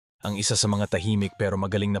ang isa sa mga tahimik pero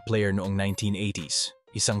magaling na player noong 1980s.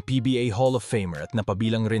 Isang PBA Hall of Famer at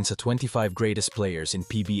napabilang rin sa 25 greatest players in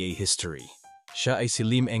PBA history. Siya ay si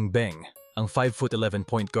Lim Eng Beng, ang 5'11"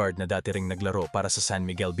 point guard na dati ring naglaro para sa San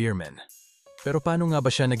Miguel Beermen. Pero paano nga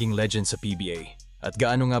ba siya naging legend sa PBA? At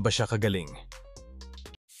gaano nga ba siya kagaling?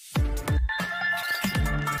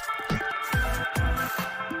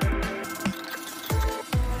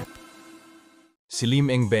 Si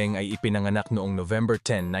Lim Eng Beng ay ipinanganak noong November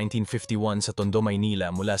 10, 1951 sa Tondo,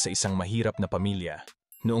 Maynila mula sa isang mahirap na pamilya.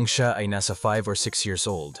 Noong siya ay nasa 5 or 6 years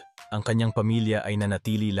old, ang kanyang pamilya ay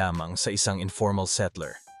nanatili lamang sa isang informal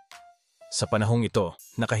settler. Sa panahong ito,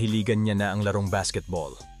 nakahiligan niya na ang larong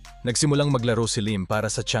basketball. Nagsimulang maglaro si Lim para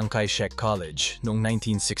sa Chiang Kai-shek College noong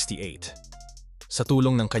 1968. Sa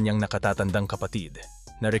tulong ng kanyang nakatatandang kapatid,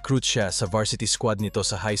 na-recruit siya sa varsity squad nito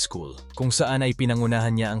sa high school, kung saan ay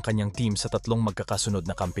pinangunahan niya ang kanyang team sa 3 magkakasunod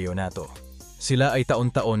na kampeonato. Sila ay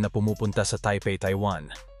taon-taon na pumupunta sa Taipei,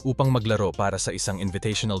 Taiwan, upang maglaro para sa isang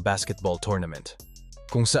invitational basketball tournament,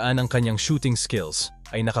 kung saan ang kanyang shooting skills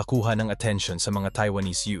ay nakakuha ng attention sa mga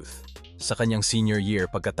Taiwanese youth. Sa kanyang senior year,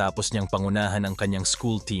 pagkatapos niyang pangunahan ang kanyang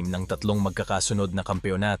school team ng 3 magkakasunod na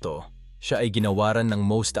kampeonato, siya ay ginawaran ng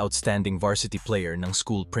Most Outstanding Varsity Player ng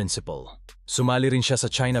school principal. Sumali rin siya sa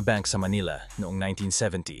China Bank sa Manila noong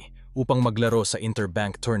 1970 upang maglaro sa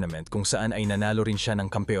Interbank Tournament kung saan ay nanalo rin siya ng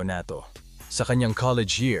kampeonato. Sa kanyang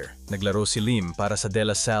college year, naglaro si Lim para sa De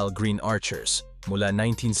La Salle Green Archers mula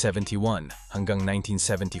 1971 hanggang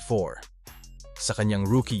 1974. Sa kanyang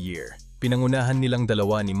rookie year, pinangunahan nilang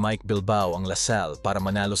dalawa ni Mike Bilbao ang La Salle para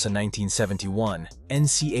manalo sa 1971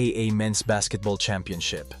 NCAA Men's Basketball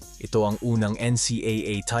Championship. Ito ang unang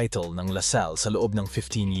NCAA title ng La Salle sa loob ng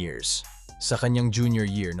 15 years. Sa kanyang junior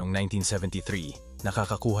year noong 1973,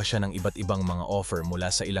 nakakakuha siya ng iba't ibang mga offer mula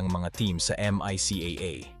sa ilang mga team sa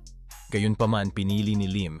MICAA. Gayunpaman, pinili ni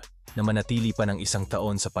Lim na manatili pa ng 1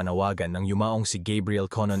 taon sa panawagan ng yumaong si Gabriel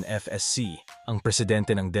Conon FSC, ang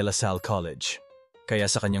presidente ng De La Salle College. Kaya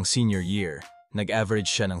sa kanyang senior year, nag-average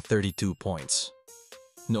siya ng 32 points.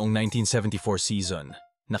 Noong 1974 season,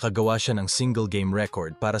 nakagawa siya ng single game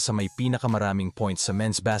record para sa may pinakamaraming points sa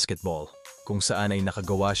men's basketball, kung saan ay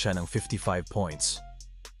nakagawa siya ng 55 points.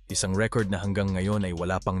 Isang record na hanggang ngayon ay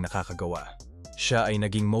wala pang nakakagawa. Siya ay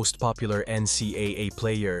naging most popular NCAA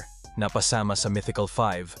player, napasama sa Mythical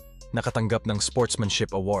 5, nakatanggap ng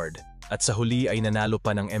Sportsmanship Award, at sa huli ay nanalo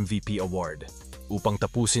pa ng MVP Award. Upang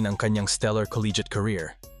tapusin ang kanyang stellar collegiate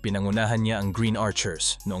career, pinangunahan niya ang Green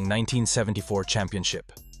Archers noong 1974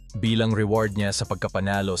 championship. Bilang reward niya sa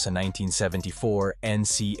pagkapanalo sa 1974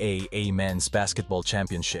 NCAA Men's Basketball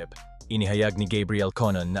Championship, inihayag ni Gabriel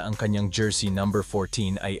Conon na ang kanyang jersey number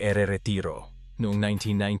 14 ay ere-retiro. Noong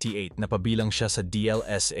 1998, napabilang siya sa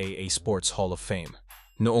DLSAA Sports Hall of Fame.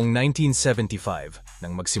 Noong 1975,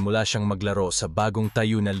 nang magsimula siyang maglaro sa bagong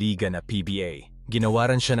tayo na liga na PBA,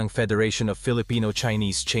 ginawaran siya ng Federation of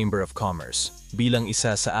Filipino-Chinese Chamber of Commerce bilang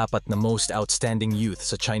isa sa 4 na most outstanding youth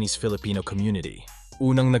sa Chinese-Filipino community.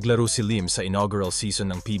 Unang naglaro si Lim sa inaugural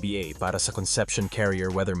season ng PBA para sa Conception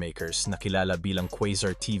Carrier Weathermakers na kilala bilang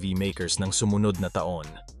Quasar TV Makers ng sumunod na taon.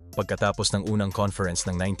 Pagkatapos ng unang conference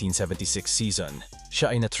ng 1976 season,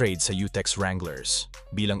 siya ay na-trade sa UTEX Wranglers.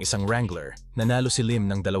 Bilang isang Wrangler, nanalo si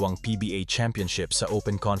Lim ng 2 PBA championship sa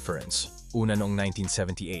Open Conference. Una noong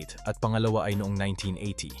 1978 at pangalawa ay noong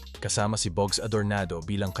 1980, kasama si Bogs Adornado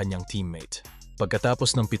bilang kanyang teammate.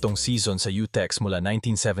 Pagkatapos ng 7 season sa UTEX mula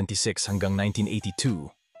 1976 hanggang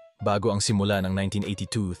 1982, bago ang simula ng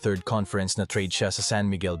 1982 third conference na trade siya sa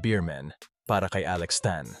San Miguel Beermen para kay Alex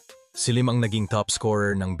Tan. Si Lim ang naging top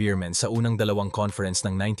scorer ng Beermen sa unang 2 conference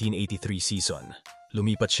ng 1983 season.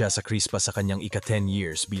 Lumipat siya sa Crispa sa kanyang ika-10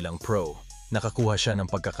 years bilang pro. Nakakuha siya ng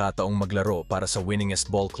pagkakataong maglaro para sa winningest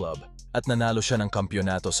ball club at nanalo siya ng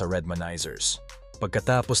kampyonato sa Redmanizers.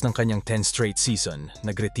 Pagkatapos ng kanyang 10 straight season,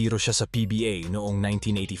 nagretiro siya sa PBA noong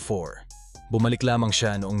 1984. Bumalik lamang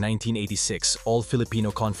siya noong 1986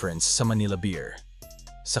 All-Filipino Conference sa Manila Beer.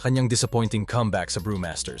 Sa kanyang disappointing comeback sa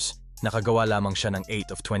Brewmasters, nakagawa lamang siya ng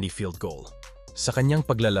 8 of 20 field goal. Sa kanyang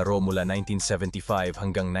paglalaro mula 1975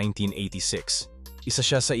 hanggang 1986, isa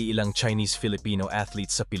siya sa iilang Chinese-Filipino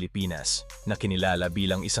athletes sa Pilipinas na kinilala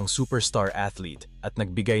bilang isang superstar athlete at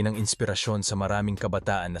nagbigay ng inspirasyon sa maraming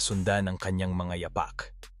kabataan na sundan ang kanyang mga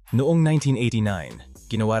yapak. Noong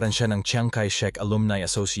 1989, ginawaran siya ng Chiang Kai-shek Alumni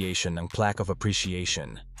Association ng Plaque of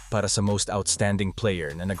Appreciation para sa most outstanding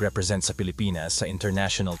player na nagrepresent sa Pilipinas sa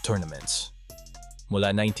international tournaments.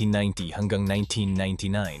 Mula 1990 hanggang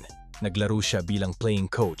 1999, naglaro siya bilang playing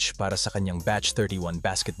coach para sa kanyang Batch 31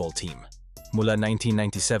 basketball team. Mula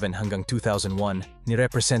 1997 hanggang 2001,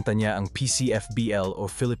 nirepresenta niya ang PCFBL o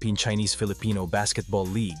Philippine Chinese-Filipino Basketball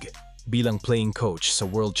League bilang playing coach sa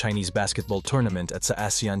World Chinese Basketball Tournament at sa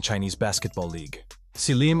ASEAN Chinese Basketball League.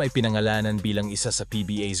 Si Lim ay pinangalanan bilang isa sa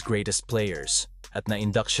PBA's greatest players at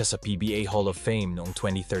na-induct siya sa PBA Hall of Fame noong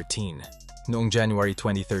 2013. Noong January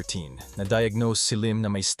 2013, na-diagnose si Lim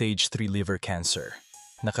na may stage 3 liver cancer.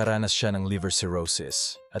 Nakaranas siya ng liver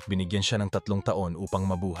cirrhosis at binigyan siya ng 3 taon upang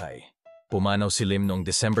mabuhay. Pumanaw si Lim noong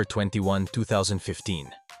December 21, 2015,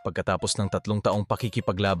 pagkatapos ng 3 taong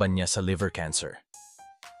pakikipaglaban niya sa liver cancer.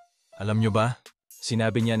 Alam niyo ba?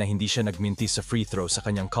 Sinabi niya na hindi siya nagminti sa free throw sa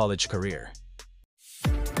kanyang college career.